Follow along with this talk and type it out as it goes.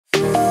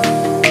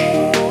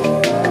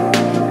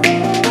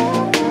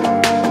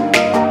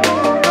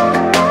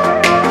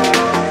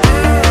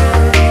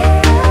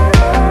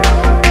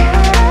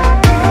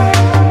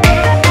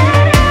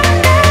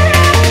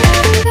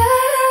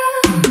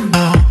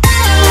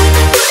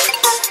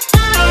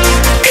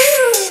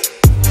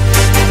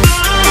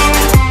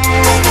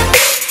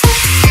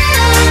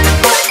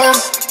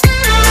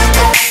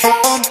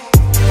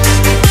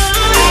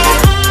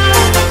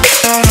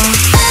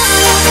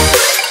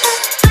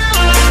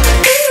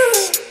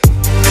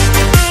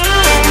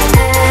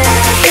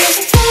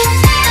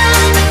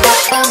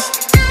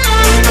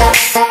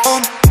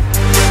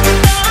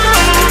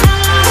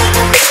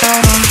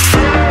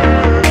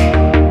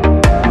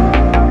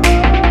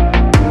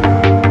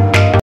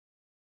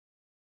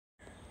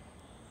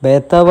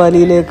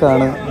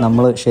ബേത്താവാലിയിലേക്കാണ്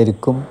നമ്മൾ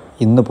ശരിക്കും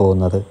ഇന്ന്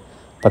പോകുന്നത്.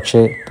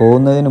 പക്ഷേ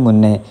പോകുന്നതിന്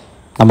മുന്നേ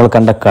നമ്മൾ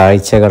കണ്ട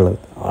കാഴ്ചകൾ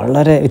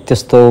വളരെ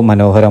വ്യത്യസ്തവും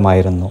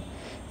മനോഹരമായിരുന്നു.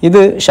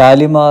 ഇത്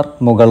ഷാലിമാർ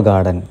മുഗൾ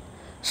ഗാർഡൻ.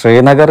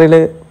 ശ്രീനഗറിൽ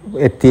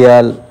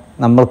എത്തിയാൽ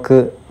നമ്മൾക്ക്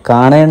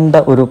കാണേണ്ട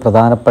ഒരു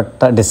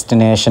പ്രധാനപ്പെട്ട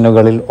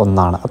ഡെസ്റ്റിനേഷനുകളിൽ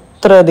ഒന്നാണ്.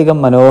 അത്രയധികം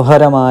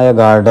മനോഹരമായ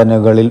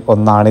ഗാർഡനുകളിൽ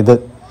ഒന്നാണിത്.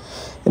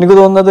 എനിക്ക്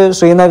തോന്നുന്നത്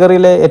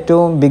ശ്രീനഗറിലെ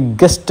ഏറ്റവും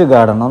biggest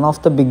garden, one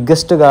of the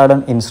biggest garden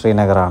in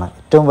ശ്രീനഗറാണ്.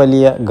 ഏറ്റവും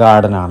വലിയ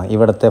ഗാർഡനാണ്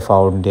ഇവിടുത്തെ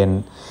ഫൗണ്ടൻ.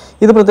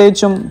 ഇത്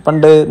പ്രത്യേകിച്ചും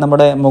പണ്ട്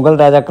നമ്മുടെ മുഗൾ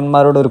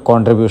രാജാക്കന്മാരുടെ ഒരു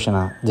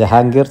കോൺട്രിബ്യൂഷനാണ്.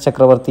 ജഹാംഗീർ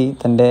ചക്രവർത്തി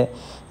തൻ്റെ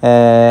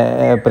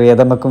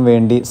പ്രിയതമയ്ക്കും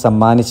വേണ്ടി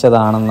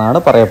സമ്മാനിച്ചതാണെന്നാണ്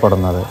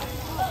പറയപ്പെടുന്നത്.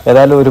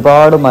 ഏതായാലും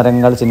ഒരുപാട്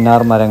മരങ്ങൾ,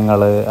 ചിന്നാർ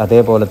മരങ്ങൾ,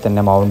 അതേപോലെ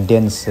തന്നെ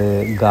മൗണ്ടൻസ്,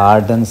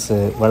 ഗാർഡൻസ്,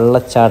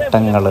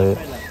 വെള്ളച്ചാട്ടങ്ങൾ,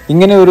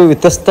 ഇങ്ങനെ ഒരു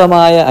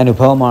വ്യത്യസ്തമായ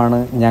അനുഭവമാണ്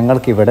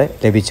ഞങ്ങൾക്കിവിടെ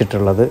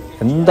ലഭിച്ചിട്ടുള്ളത്.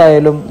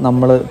 എന്തായാലും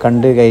നമ്മൾ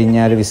കണ്ടു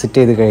കഴിഞ്ഞാൽ, വിസിറ്റ്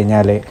ചെയ്ത്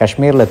കഴിഞ്ഞാൽ,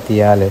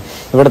 കാശ്മീരിലെത്തിയാൽ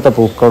ഇവിടുത്തെ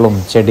പൂക്കളും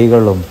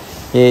ചെടികളും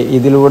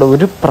ഇതിലൂടെ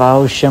ഒരു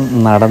പ്രാവശ്യം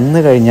നടന്നു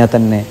കഴിഞ്ഞാൽ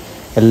തന്നെ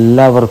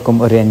എല്ലാവർക്കും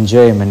ഒരു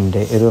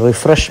എൻജോയ്മെൻറ്റ്, ഒരു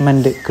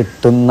റിഫ്രഷ്മെൻറ്റ്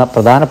കിട്ടുന്ന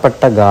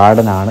പ്രധാനപ്പെട്ട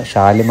ഗാർഡനാണ്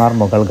ഷാലിമാർ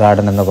മുഗൾ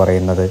ഗാർഡൻ എന്ന്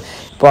പറയുന്നത്.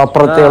 ഇപ്പോൾ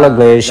അപ്പുറത്തെയുള്ള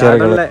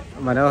ഗ്ലേഷ്യറുകൾ,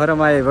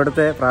 മനോഹരമായ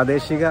ഇവിടുത്തെ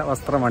പ്രാദേശിക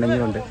വസ്ത്രം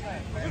അണിഞ്ഞുകൊണ്ട്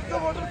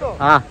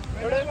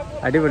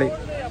അടിപൊളി,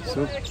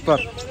 സൂപ്പർ.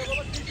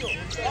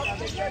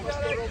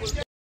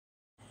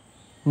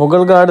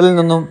 മുഗൾ ഗാർഡനിൽ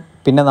നിന്നും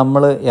പിന്നെ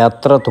നമ്മൾ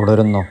യാത്ര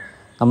തുടരുന്നു.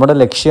 നമ്മുടെ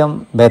ലക്ഷ്യം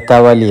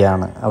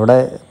ബേത്താവാലിയാണ്, അവിടെ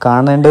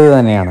കാണേണ്ടത്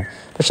തന്നെയാണ്.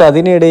 പക്ഷെ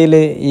അതിനിടയിൽ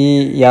ഈ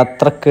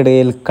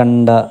യാത്രക്കിടയിൽ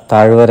കണ്ട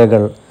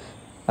താഴ്വരകൾ,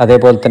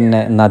 അതേപോലെ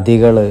തന്നെ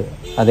നദികൾ,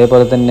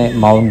 അതേപോലെ തന്നെ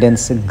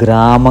മൗണ്ടൻസ്,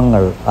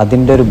 ഗ്രാമങ്ങൾ,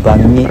 അതിൻ്റെ ഒരു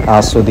ഭംഗി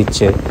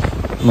ആസ്വദിച്ച്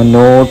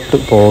മുന്നോട്ട്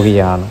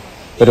പോവുകയാണ്.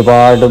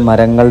 ഒരുപാട്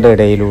മരങ്ങളുടെ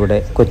ഇടയിലൂടെ,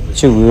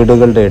 കൊച്ചു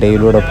വീടുകളുടെ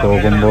ഇടയിലൂടെ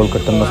പോകുമ്പോൾ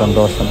കിട്ടുന്ന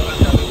സന്തോഷം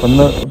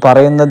ഒന്ന്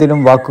പറയുന്നതിലും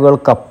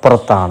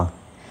വാക്കുകൾക്കപ്പുറത്താണ്.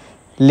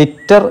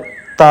 ലിറ്റർ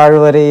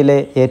താഴ്വരയിലെ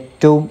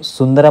ഏറ്റവും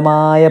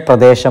സുന്ദരമായ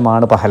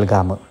പ്രദേശമാണ്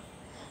പഹൽഗാം.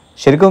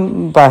 ശരിക്കും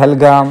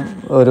പഹൽഗാം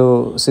ഒരു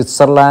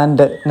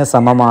സ്വിറ്റ്സർലാൻഡിന്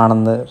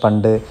സമമാണെന്ന്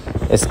പണ്ട്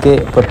എസ്.കെ.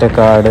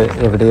 പൊറ്റക്കാട്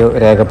എവിടെയോ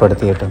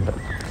രേഖപ്പെടുത്തിയിട്ടുണ്ട്.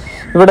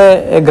 ഇവിടെ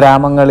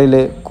ഗ്രാമങ്ങളിൽ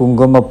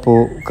കുങ്കുമപ്പൂ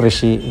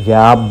കൃഷി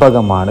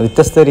വ്യാപകമാണ്.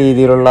 വ്യത്യസ്ത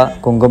രീതിയിലുള്ള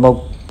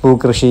കുങ്കുമപ്പൂ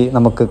കൃഷി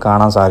നമുക്ക്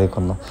കാണാൻ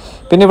സാധിക്കുന്നു.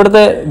 പിന്നെ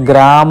ഇവിടുത്തെ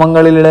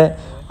ഗ്രാമങ്ങളിലെ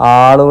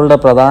ആളുകളുടെ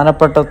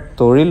പ്രധാനപ്പെട്ട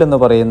തൊഴിലെന്ന്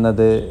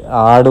പറയുന്നത്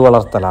ആട്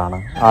വളർത്തലാണ്.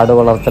 ആട്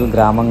വളർത്തൽ,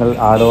 ഗ്രാമങ്ങളിൽ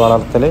ആട്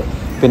വളർത്തൽ,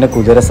 പിന്നെ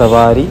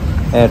കുതിരസവാരി,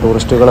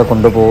 ടൂറിസ്റ്റുകളെ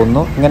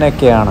കൊണ്ടുപോകുന്നു,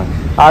 ഇങ്ങനെയൊക്കെയാണ്.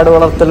 ആട്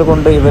വളർത്തൽ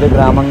കൊണ്ട് ഇവർ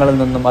ഗ്രാമങ്ങളിൽ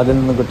നിന്നും അതിൽ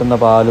നിന്ന് കിട്ടുന്ന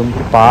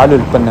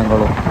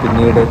പാലുൽപ്പന്നങ്ങളും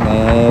പിന്നീട്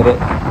നേരെ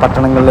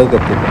പട്ടണങ്ങളിലേക്ക്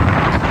എത്തിക്കും.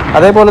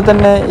 അതേപോലെ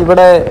തന്നെ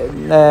ഇവിടെ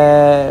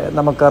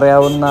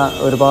നമുക്കറിയാവുന്ന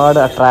ഒരുപാട്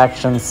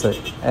അട്രാക്ഷൻസ്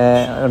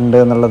ഉണ്ട്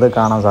എന്നുള്ളത്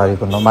കാണാൻ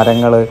സാധിക്കുന്നു.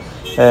 മരങ്ങൾ,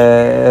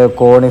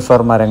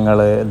 കോണിഫർ മരങ്ങൾ,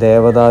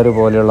 ദേവദാരു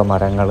പോലെയുള്ള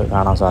മരങ്ങൾ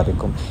കാണാൻ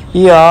സാധിക്കും.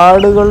 ഈ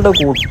ആടുകളുടെ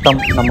കൂട്ടം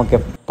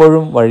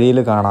നമുക്കെപ്പോഴും വഴിയിൽ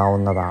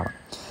കാണാവുന്നതാണ്.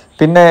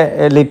 പിന്നെ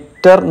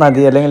ലിറ്റർ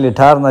നദി അല്ലെങ്കിൽ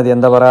ലിഠാർ നദി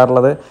എന്താ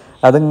പറയാറുള്ളത്,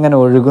 അതിങ്ങനെ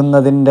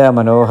ഒഴുകുന്നതിൻ്റെ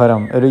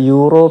മനോഹരം, ഒരു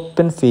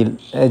European feel,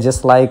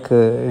 just like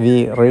we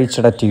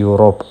reached at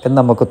Europe എന്ന്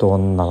നമുക്ക്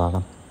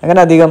തോന്നുന്നതാണ്.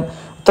 അങ്ങനെ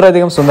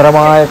അത്രയധികം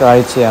സുന്ദരമായ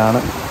കാഴ്ചയാണ്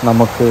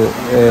നമുക്ക്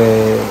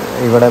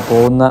ഇവിടെ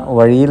പോകുന്ന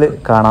വഴിയിൽ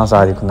കാണാൻ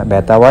സാധിക്കുന്നത്.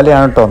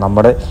 ബേത്താവാലിയാണ് കേട്ടോ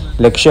നമ്മുടെ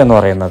ലക്ഷ്യം എന്ന്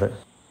പറയുന്നത്.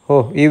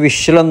 ഈ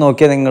വിഷ്വലം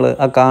നോക്കിയാൽ നിങ്ങൾ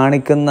ആ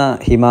കാണിക്കുന്ന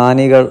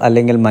ഹിമാനികൾ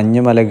അല്ലെങ്കിൽ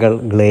മഞ്ഞുമലകൾ,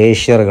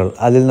 ഗ്ലേഷ്യറുകൾ,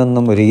 അതിൽ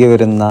നിന്നും ഒഴുകി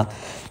വരുന്ന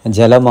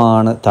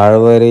ജലമാണ്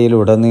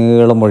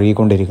താഴ്വരയിലുടനീളം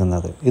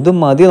ഒഴുകിക്കൊണ്ടിരിക്കുന്നത്. ഇത്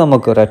മതി,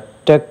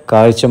 നമുക്കൊരൊറ്റ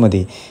കാഴ്ച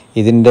മതി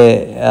ഇതിൻ്റെ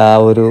ആ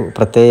ഒരു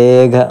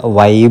പ്രത്യേക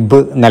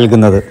വൈബ്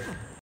നൽകുന്നത്.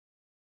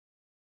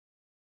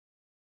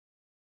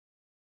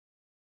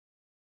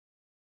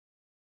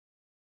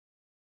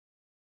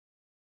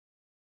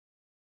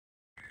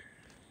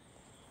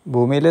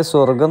 ഭൂമിയിലെ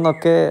സ്വർഗം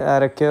എന്നൊക്കെ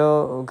ആരൊക്കെയോ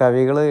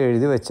കവികൾ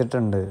എഴുതി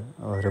വച്ചിട്ടുണ്ട്.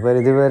 ഒരു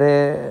പരിധിവരെ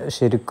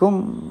ശരിക്കും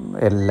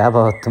എല്ലാ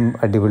ഭാഗത്തും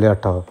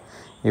അടിപൊളിയാട്ടോ.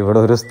 ഇവിടെ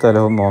ഒരു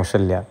സ്ഥലവും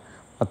മോശമില്ല,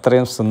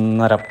 അത്രയും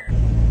സുന്ദരം.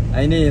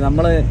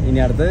 നമ്മൾ ഇനി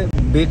അടുത്ത്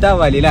ബീറ്റാ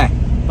വാലി അല്ലേ,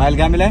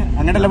 പഹൽഗാമിലെ,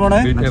 അങ്ങനെയല്ല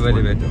പോണേ.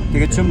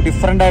 തികച്ചും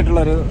ഡിഫറെൻ്റ്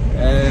ആയിട്ടുള്ളൊരു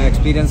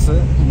എക്സ്പീരിയൻസ്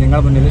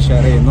നിങ്ങളുടെ മുന്നിൽ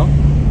ഷെയർ ചെയ്യുന്നു.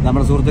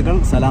 നമ്മുടെ സുഹൃത്തുക്കൾ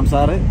സലാം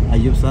sir,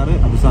 Ayyub sir,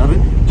 Abu sir,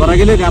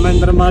 പുറകിൽ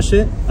രാമേന്ദ്രൻ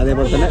മാഷ്,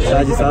 അതേപോലെ തന്നെ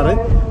ഷാജി സാറ്,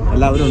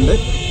 എല്ലാവരും ഉണ്ട്.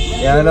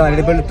 ഏതായാലും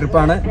അടിപൊളി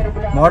ട്രിപ്പാണ്.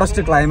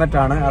 മോഡസ്റ്റ് ക്ലൈമറ്റ്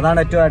ആണ്, അതാണ്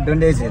ഏറ്റവും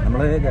അഡ്വാൻറ്റേജ്.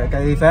 നമ്മൾ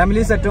ഈ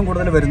ഫാമിലീസ് ഏറ്റവും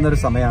കൂടുതൽ വരുന്നൊരു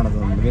സമയമാണ്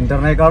തോന്നുന്നത്.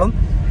 വിന്ററിനേക്കാളും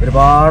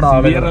ഒരുപാട്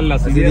ആളുകൾ,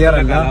 സിവിയർ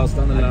അല്ല,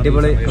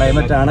 അടിപൊളി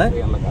ക്ലൈമറ്റ് ആണ്.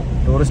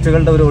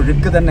 ടൂറിസ്റ്റുകളുടെ ഒരു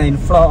ഒഴുക്ക് തന്നെ,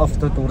 ഇൻഫ്ലോ ഓഫ്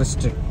ദ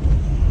ടൂറിസ്റ്റ്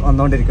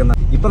വന്നുകൊണ്ടിരിക്കുന്ന.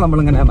 ഇപ്പം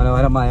നമ്മളിങ്ങനെ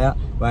മനോഹരമായ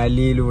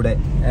വാലിയിലൂടെ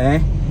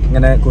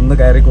ഇങ്ങനെ കുന്ന്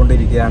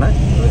കയറിക്കൊണ്ടിരിക്കുകയാണ്.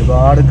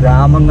 ഒരുപാട്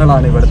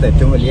ഗ്രാമങ്ങളാണ് ഇവിടുത്തെ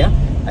ഏറ്റവും വലിയ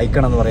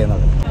ഐക്കൺ എന്ന്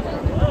പറയുന്നത്.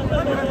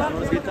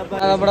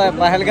 നമ്മുടെ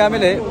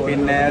പഹൽഗാമിൽ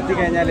പിന്നെ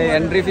എത്തിക്കഴിഞ്ഞാൽ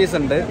എൻട്രി ഫീസ്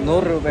ഉണ്ട്,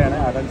 100 രൂപയാണ്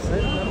അഡൽട്സ്.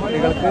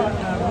 കുട്ടികൾക്ക്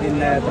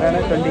പിന്നെ എത്രയാണ്,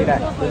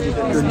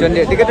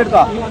 20 ടിക്കറ്റ്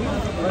എടുത്തോ?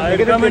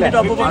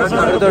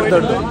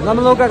 എടുത്തു.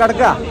 നമ്മൾ നോക്കാം,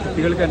 കിടക്കാം,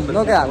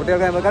 നോക്കാം,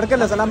 കുട്ടികൾക്ക്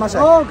കിടക്കല്ലേ സലാം മാഷ.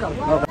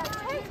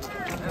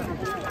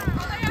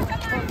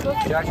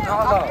 Jack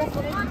Harlow.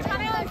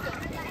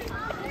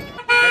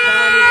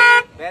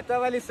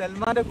 ബേത്താവാലി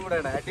സൽമാന്റെ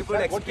കൂടെയാണ്.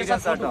 അടിപൊളി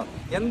എക്സ്പീരിയൻസ് ആട്ടോ.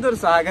 എന്തൊരു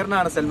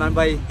സഹകരണമാണ് സൽമാൻ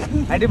ഭായി.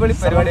 അടിപൊളി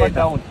പരിപാടി.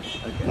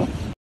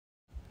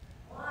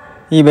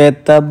 ഈ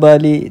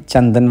ബേത്താവാലി,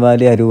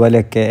 ചന്ദൻവാലി, അരുവാലി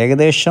ഒക്കെ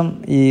ഏകദേശം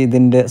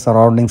ഇതിൻ്റെ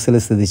സറൗണ്ടിങ്സിൽ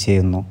സ്ഥിതി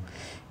ചെയ്യുന്നു.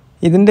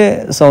 ഇതിൻ്റെ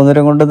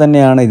സൗന്ദര്യം കൊണ്ട്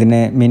തന്നെയാണ്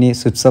ഇതിനെ മിനി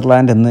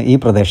സ്വിറ്റ്സർലാൻഡ് എന്ന് ഈ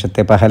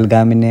പ്രദേശത്തെ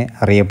പഹൽഗാമിനെ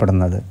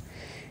അറിയപ്പെടുന്നത്.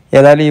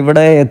 ഏതായാലും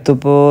ഇവിടെ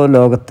എത്തിയപ്പോൾ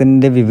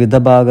ലോകത്തിൻ്റെ വിവിധ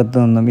ഭാഗത്തു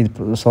നിന്നും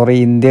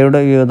ഇന്ത്യയുടെ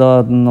വിവിധ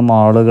ഭാഗത്തു നിന്നും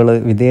ആളുകൾ,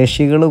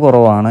 വിദേശികൾ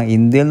കുറവാണ്.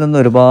 ഇന്ത്യയിൽ നിന്ന്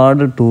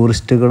ഒരുപാട്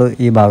ടൂറിസ്റ്റുകൾ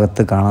ഈ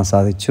ഭാഗത്ത് കാണാൻ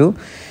സാധിച്ചു.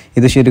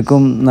 ഇത്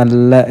ശരിക്കും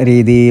നല്ല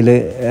രീതിയിൽ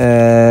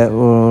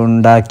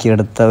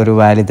ഉണ്ടാക്കിയെടുത്ത ഒരു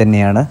വാലി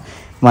തന്നെയാണ്.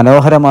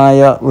 മനോഹരമായ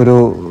ഒരു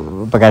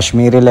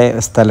കാശ്മീരിലെ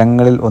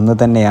സ്ഥലങ്ങളിൽ ഒന്ന്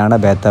തന്നെയാണ്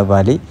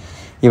ബേത്താവാലി.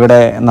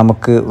 ഇവിടെ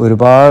നമുക്ക്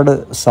ഒരുപാട്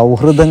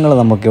സൗഹൃദങ്ങൾ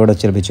നമുക്കിവിടെ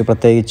ലഭിച്ചു.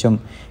 പ്രത്യേകിച്ചും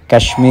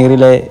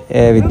കാശ്മീരിലെ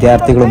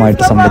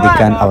വിദ്യാർത്ഥികളുമായിട്ട്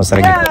സംവദിക്കാൻ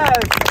അവസരം കിട്ടി.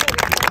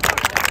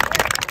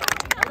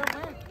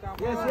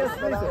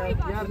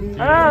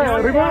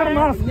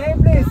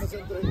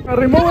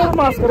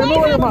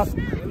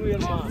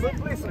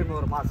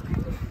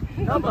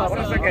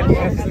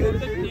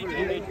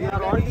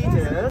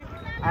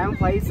 I am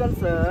Faisal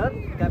sir,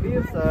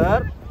 Kabir sir,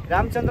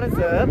 Ramchandran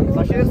sir,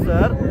 Bashir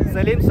sir,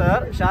 Salim sir,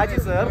 Shaji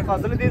sir,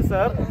 Fazluddin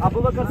sir,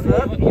 Abubakar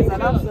sir,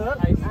 Salam sir,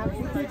 and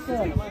Sukhit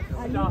sir.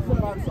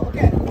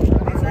 Okay.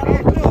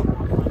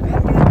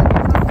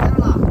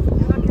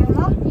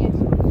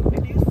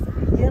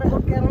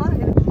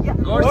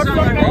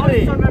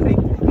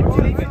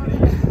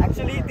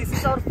 Actually, this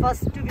is our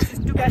first visit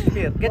to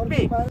Kashmir. Get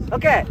me?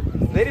 Okay.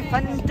 Very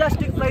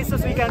fantastic places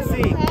we can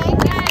see.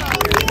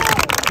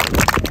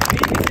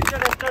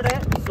 Yesterday,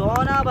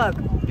 Sonabag.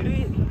 Did we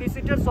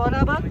visit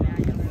Sonabag?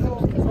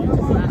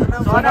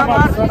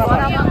 Sonabag.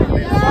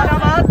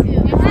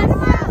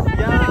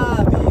 Yeah,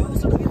 we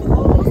used to be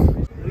those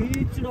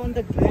reached on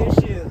the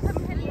glaciers.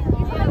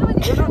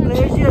 You know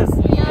glaciers?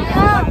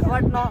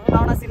 What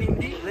known as in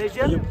Hindi?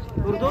 Glacier?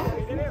 Urdu?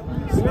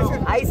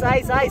 Ice.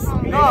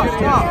 No,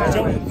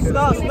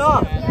 snow.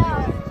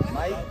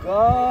 My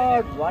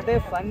God, what a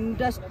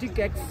fantastic,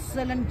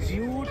 excellent,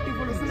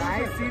 beautiful,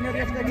 nice scenery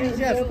of the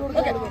glaciers.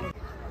 Okay.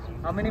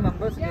 How many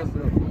members in your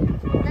group?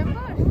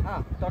 Members?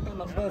 Total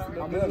members.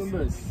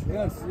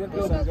 Yes,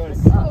 girls and girls.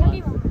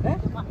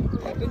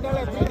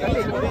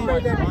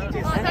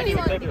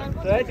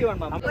 31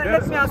 members.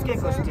 Let me ask you a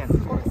question.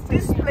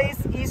 This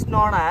place is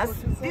known as,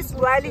 this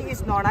valley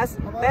is known as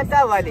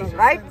Beta Valley,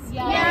 right?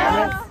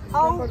 Yes.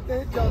 How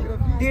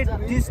did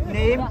this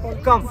name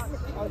come?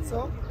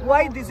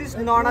 Why this is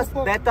known as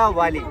Beta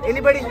Valley?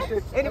 Anybody?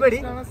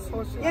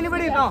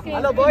 No.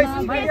 Hello boys.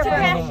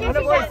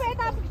 Hello boys.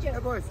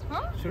 Hey boys.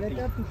 Huh? Shooting.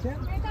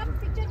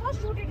 Picture was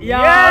shooted.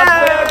 Yeah.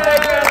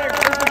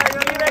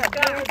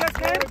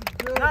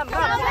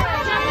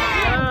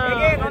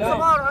 Again,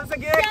 once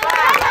again.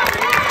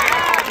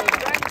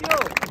 Thank you.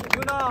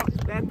 You know,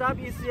 Beta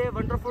is a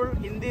wonderful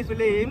Hindi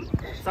film.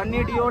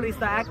 Sunny Deol is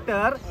the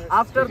actor.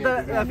 After the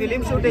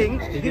film shooting,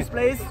 this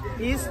place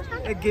is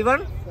given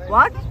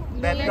what?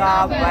 Beta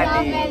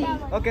Valley.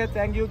 Okay,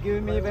 thank you,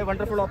 giving me a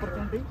wonderful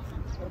opportunity.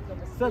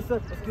 Sir,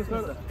 excuse me,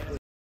 sir.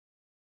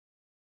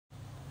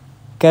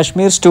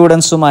 Kashmir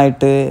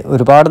സ്റ്റുഡൻസുമായിട്ട്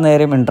ഒരുപാട്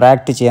നേരം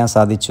interact ചെയ്യാൻ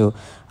സാധിച്ചു.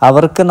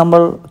 അവർക്ക്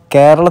നമ്മൾ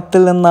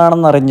കേരളത്തിൽ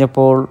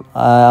നിന്നാണെന്നറിഞ്ഞപ്പോൾ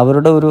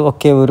അവരുടെ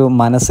ഒരു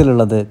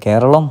മനസ്സിലുള്ളത്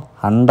കേരളം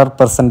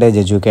 100%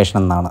 എഡ്യൂക്കേഷൻ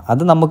എന്നാണ്.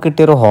 അത് നമുക്ക്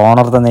കിട്ടിയൊരു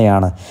ഹോണർ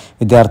തന്നെയാണ്.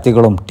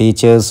 വിദ്യാർത്ഥികളും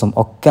ടീച്ചേഴ്സും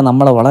ഒക്കെ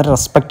നമ്മളെ വളരെ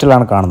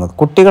റെസ്പെക്റ്റിലാണ് കാണുന്നത്.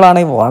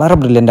 കുട്ടികളാണെങ്കിൽ വളരെ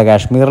ബ്രില്യൻ്റ്.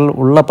 കാശ്മീരിൽ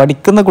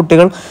പഠിക്കുന്ന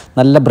കുട്ടികൾ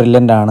നല്ല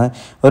ബ്രില്യൻ്റാണ്.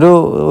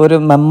 ഒരു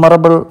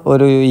മെമ്മറബിൾ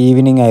ഒരു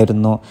ഈവനിങ്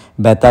ആയിരുന്നു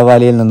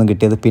ബേത്താവാലിയിൽ നിന്നും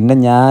കിട്ടിയത്. പിന്നെ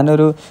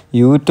ഞാനൊരു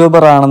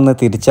യൂട്യൂബറാണെന്ന്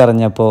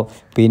തിരിച്ചറിഞ്ഞപ്പോൾ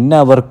പിന്നെ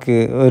അവർക്ക്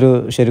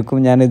ശരിക്കും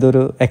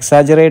ഞാനിതൊരു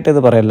എക്സാജറേറ്റ്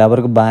ചെയ്ത് പറയല്ല,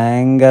 അവർക്ക്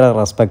ഭയങ്കര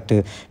റെസ്പെക്റ്റ്.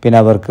 പിന്നെ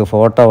അവർക്ക്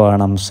ഫോട്ടോ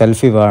വേണം,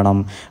 സെൽഫി വേണം.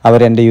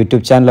 അവരെൻ്റെ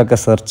യൂട്യൂബ് ചാനലൊക്കെ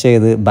സെർച്ച്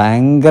ചെയ്ത്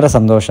ഭയങ്കര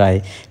സന്തോഷമായി.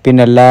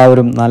 പിന്നെ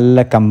എല്ലാവരും നല്ല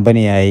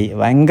കമ്പനിയായി.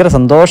 ഭയങ്കര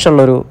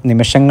സന്തോഷമുള്ളൊരു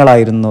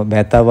നിമിഷങ്ങളായിരുന്നു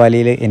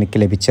ബേത്താവാലിയിൽ എനിക്ക്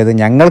ലഭിച്ചത്,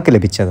 ഞങ്ങൾക്ക്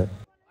ലഭിച്ചത്.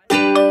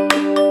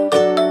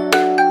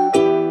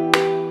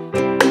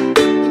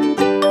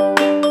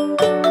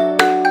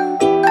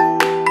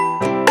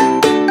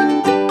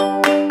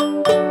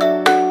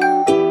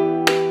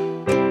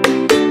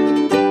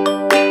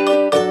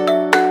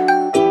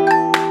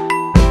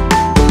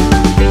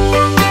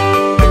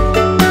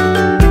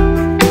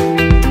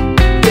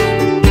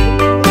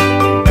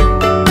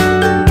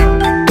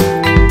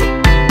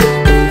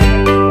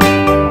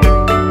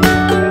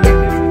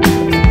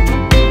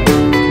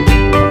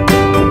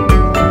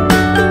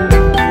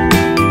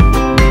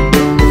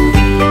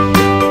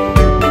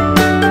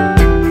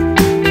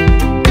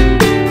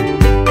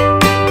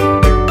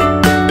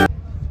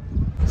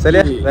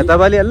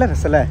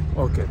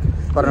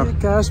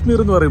 കാശ്മീർ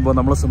എന്ന് പറയുമ്പോൾ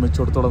നമ്മളെ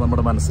സംബന്ധിച്ചിടത്തോളം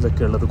നമ്മുടെ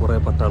മനസ്സിലൊക്കെ ഉള്ളത് കുറേ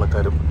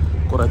പട്ടാളക്കാരും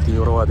കുറേ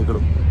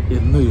തീവ്രവാദികളും,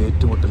 എന്നും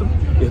ഏറ്റുമുട്ടലും,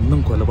 എന്നും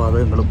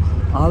കൊലപാതകങ്ങളും,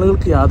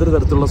 ആളുകൾക്ക് യാതൊരു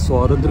തരത്തിലുള്ള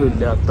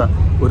സ്വാതന്ത്ര്യമില്ലാത്ത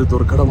ഒരു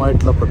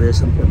ദുർഘടമായിട്ടുള്ള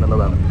പ്രദേശം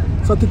എന്നുള്ളതാണ്.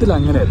 സത്യത്തിൽ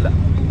അങ്ങനെയല്ല.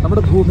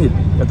 നമ്മുടെ ഭൂമിയിൽ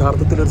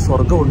യഥാർത്ഥത്തിൽ ഒരു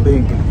സ്വർഗം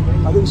ഉണ്ടെങ്കിൽ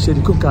അത്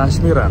ശരിക്കും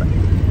കാശ്മീരാണ്.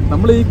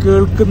 നമ്മൾ ഈ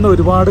കേൾക്കുന്ന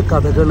ഒരുപാട്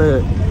കഥകൾ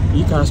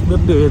ഈ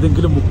കാശ്മീരിൻ്റെ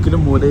ഏതെങ്കിലും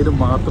മുക്കിലും മൂലയിലും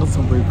മാത്രം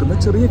സംഭവിക്കുന്ന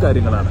ചെറിയ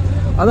കാര്യങ്ങളാണ്.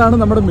 അതാണ്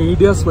നമ്മുടെ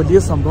മീഡിയാസ് വലിയ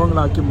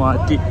സംഭവങ്ങളാക്കി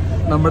മാറ്റി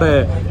നമ്മുടെ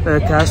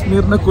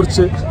കാശ്മീരിനെ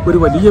കുറിച്ച് ഒരു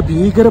വലിയ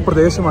ഭീകര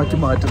പ്രദേശമാക്കി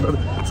മാറ്റുന്നത്.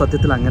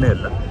 സത്യത്തിൽ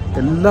അങ്ങനെയല്ല.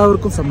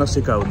 എല്ലാവർക്കും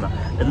സന്ദർശിക്കാവുന്ന,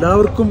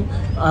 എല്ലാവർക്കും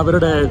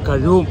അവരുടെ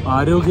കഴിവും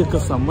ആരോഗ്യമൊക്കെ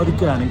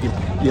സമ്മതിക്കുകയാണെങ്കിൽ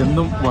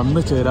എന്നും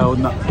വന്നു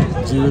ചേരാവുന്ന,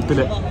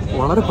 ജീവിതത്തിലെ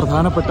വളരെ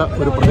പ്രധാനപ്പെട്ട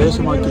ഒരു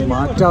പ്രദേശമാക്കി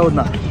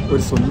മാറ്റാവുന്ന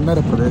ഒരു സുന്ദര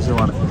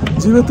പ്രദേശമാണ്.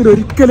 ജീവിതത്തിൽ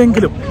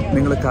ഒരിക്കലെങ്കിലും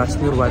നിങ്ങൾ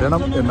കാശ്മീർ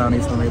വരണം എന്നാണ്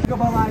ഈ സമയത്ത്.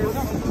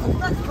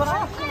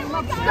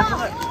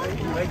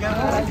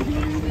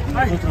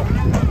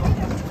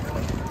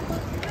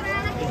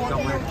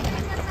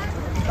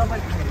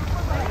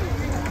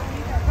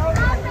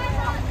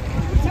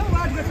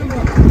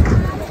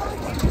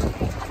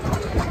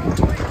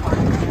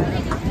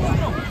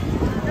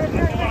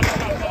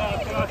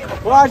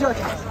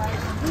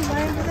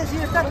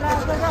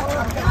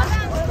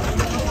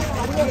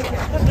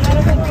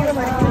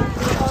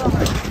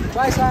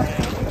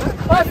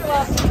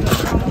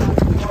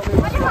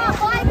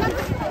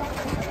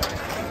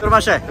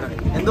 പക്ഷേ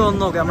എന്ത്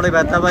തോന്നുന്നു നമ്മുടെ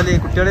ബേത്താബാലി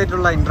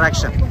കുട്ടികളായിട്ടുള്ള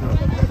ഇന്ററാക്ഷൻ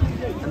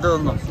എന്ത്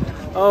തോന്നുന്നു?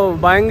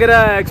 ഭയങ്കര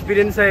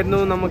എക്സ്പീരിയൻസ് ആയിരുന്നു.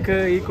 നമുക്ക്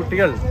ഈ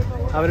കുട്ടികൾ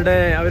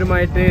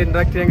അവരുമായിട്ട്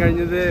ഇന്ററാക്ട് ചെയ്യാൻ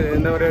കഴിഞ്ഞത്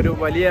എന്താ പറയുക, ഒരു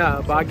വലിയ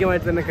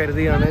ഭാഗ്യമായിട്ട് തന്നെ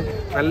കരുതുകയാണ്.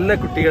 നല്ല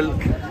കുട്ടികൾ,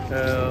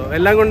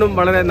 എല്ലാം കൊണ്ടും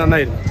വളരെ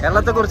നന്നായിരുന്നു.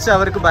 കേരളത്തെ കുറിച്ച്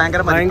അവർക്ക്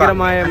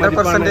ഭയങ്കരമായ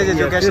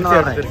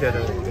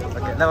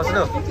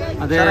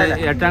അത്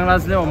 8ാം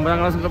ക്ലാസ്സിലും 9ാം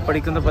ക്ലാസ്സിലും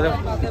പഠിക്കുന്ന പല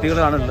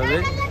കുട്ടികളാണ് ഉള്ളത്.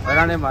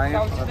 അവരാണ്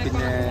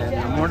പിന്നെ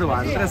നമ്മോട്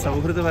വളരെ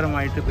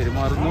സൗഹൃദപരമായിട്ട്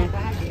പെരുമാറുന്നു.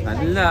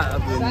 നല്ല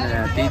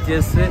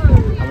ടീച്ചേഴ്സ്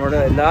നമ്മുടെ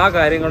എല്ലാ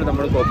കാര്യങ്ങളും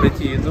നമ്മൾ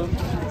കോപ്പറേറ്റ് ചെയ്യുന്നു.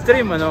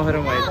 ഇത്രയും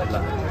മനോഹരമായിട്ടുള്ള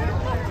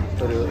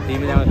ഒരു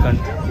ടീമിനെ ഞങ്ങൾ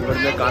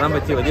ഇവിടുന്ന് കാണാൻ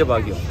പറ്റിയ വലിയ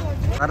ഭാഗ്യം.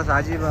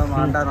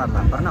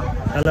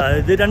 അല്ല,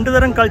 ഇത് രണ്ടു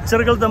തരം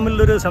കൾച്ചറുകൾ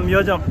തമ്മിലൊരു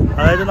സംയോജനം.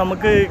 അതായത്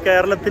നമുക്ക്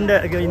കേരളത്തിന്റെ,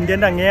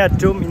 ഇന്ത്യന്റെ അങ്ങേ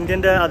അറ്റവും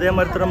ഇന്ത്യന്റെ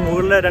അതേമാതിരി തന്നെ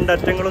മുകളിലെ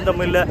രണ്ടറ്റങ്ങളും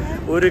തമ്മിലുള്ള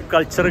ഒരു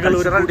കൾച്ചറുകൾ,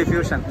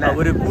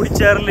 ഒരു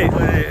കൂടിച്ചേരല്.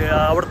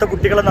 അവിടുത്തെ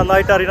കുട്ടികളെ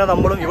നന്നായിട്ട് അറിയുന്ന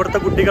നമ്മളും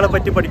ഇവിടുത്തെ കുട്ടികളെ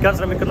പറ്റി പഠിക്കാൻ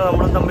ശ്രമിക്കുന്ന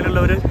നമ്മളും തമ്മിലുള്ള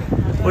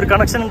ഒരു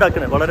കണക്ഷൻ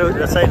ഉണ്ടാക്കുന്നത് വളരെ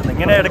രസമായിരുന്നു.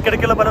 ഇങ്ങനെ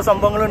ഇടയ്ക്കിടയ്ക്കുള്ള പല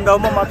സംഭവങ്ങളും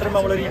ഉണ്ടാകുമ്പോൾ മാത്രമേ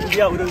നമ്മളൊരു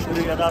ഇന്ത്യ ഒരു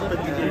യഥാർത്ഥ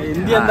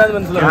ഇന്ത്യ എന്താണെന്ന്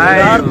മനസ്സിലാവും.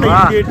 യഥാർത്ഥ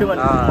ഇന്ത്യയായിട്ട്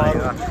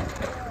മനസ്സിലാവും.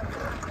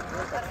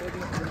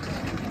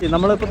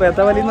 നമ്മളിപ്പോൾ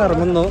ബേത്താബാലിയിൽ നിന്ന്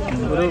ഇറങ്ങുന്നു.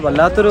 ഒരു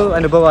വല്ലാത്തൊരു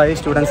അനുഭവമായി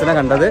സ്റ്റുഡൻസിനെ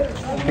കണ്ടത്.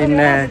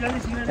 പിന്നെ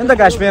എന്താ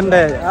കാശ്മീരിൻ്റെ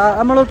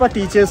നമ്മളിപ്പോൾ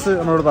ടീച്ചേഴ്സ്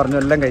നമ്മളോട് പറഞ്ഞു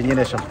എല്ലാം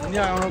കഴിഞ്ഞതിന് ശേഷം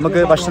നമുക്ക്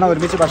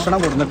ഒരുമിച്ച് ഭക്ഷണം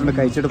കൊടുത്തിട്ടുണ്ട്,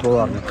 കഴിച്ചിട്ട്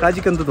പോകാറുണ്ട്.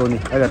 ഷാജിക്ക് എന്ത് തോന്നി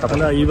അത് കേട്ടപ്പോൾ?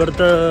 അല്ല,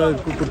 ഇവിടുത്തെ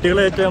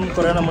കുട്ടികളായിട്ടും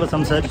കുറേ നമ്മൾ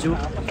സംസാരിച്ചു.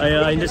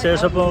 അതിൻ്റെ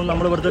ശേഷം ഇപ്പോൾ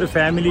നമ്മൾ ഇവിടുത്തെ ഒരു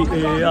ഫാമിലി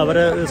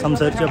അവരെ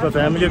സംസാരിച്ചു. അപ്പോൾ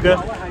ഫാമിലിയൊക്കെ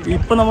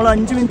ഇപ്പം നമ്മൾ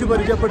 5 മിനിറ്റ്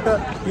പരിചയപ്പെട്ട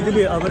ഇതിൽ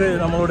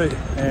നമ്മളോട്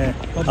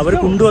അവർ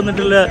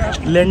കൊണ്ടുവന്നിട്ടുള്ള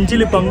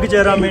ലഞ്ചിൽ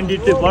പങ്കുചേരാൻ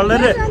വേണ്ടിയിട്ട്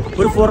വളരെ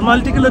ഒരു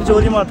ഫോർമാലിറ്റിക്കുള്ള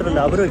ചോദ്യം മാത്രമല്ല,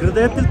 അവർ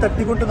ഹൃദയത്തിൽ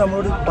തട്ടിക്കൊണ്ട്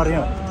നമ്മളോട്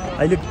പറയണം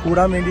അതിൽ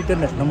കൂടാൻ വേണ്ടിയിട്ട്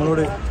തന്നെ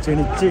നമ്മളോട്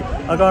ക്ഷണിച്ച്.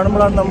 അത്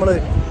കാണുമ്പോഴാണ് നമ്മൾ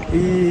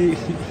ഈ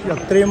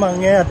അത്രയും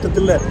അങ്ങേ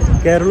അറ്റത്തുള്ള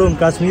കേരളവും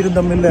കാശ്മീരും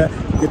തമ്മിലുള്ള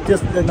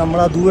വ്യത്യസ്ത,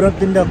 നമ്മളാ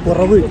ദൂരത്തിന്റെ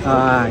കുറവ്,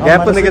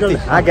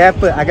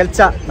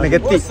 അകൽച്ച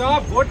നികത്തി.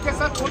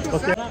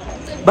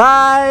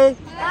 Bye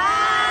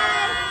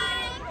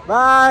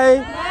bye.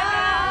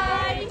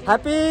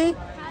 Happy,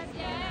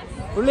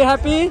 fully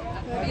happy,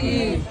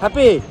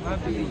 happy.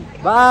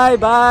 Bye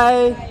bye.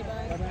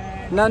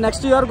 Now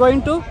next you are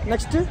going to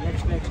next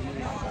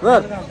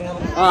where?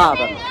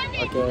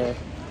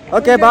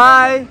 Okay,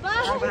 bye.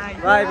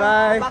 Bye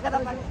bye.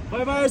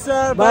 Bye bye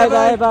sir. Bye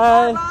bye.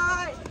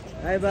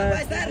 Bye bye.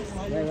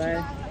 Bye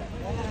bye.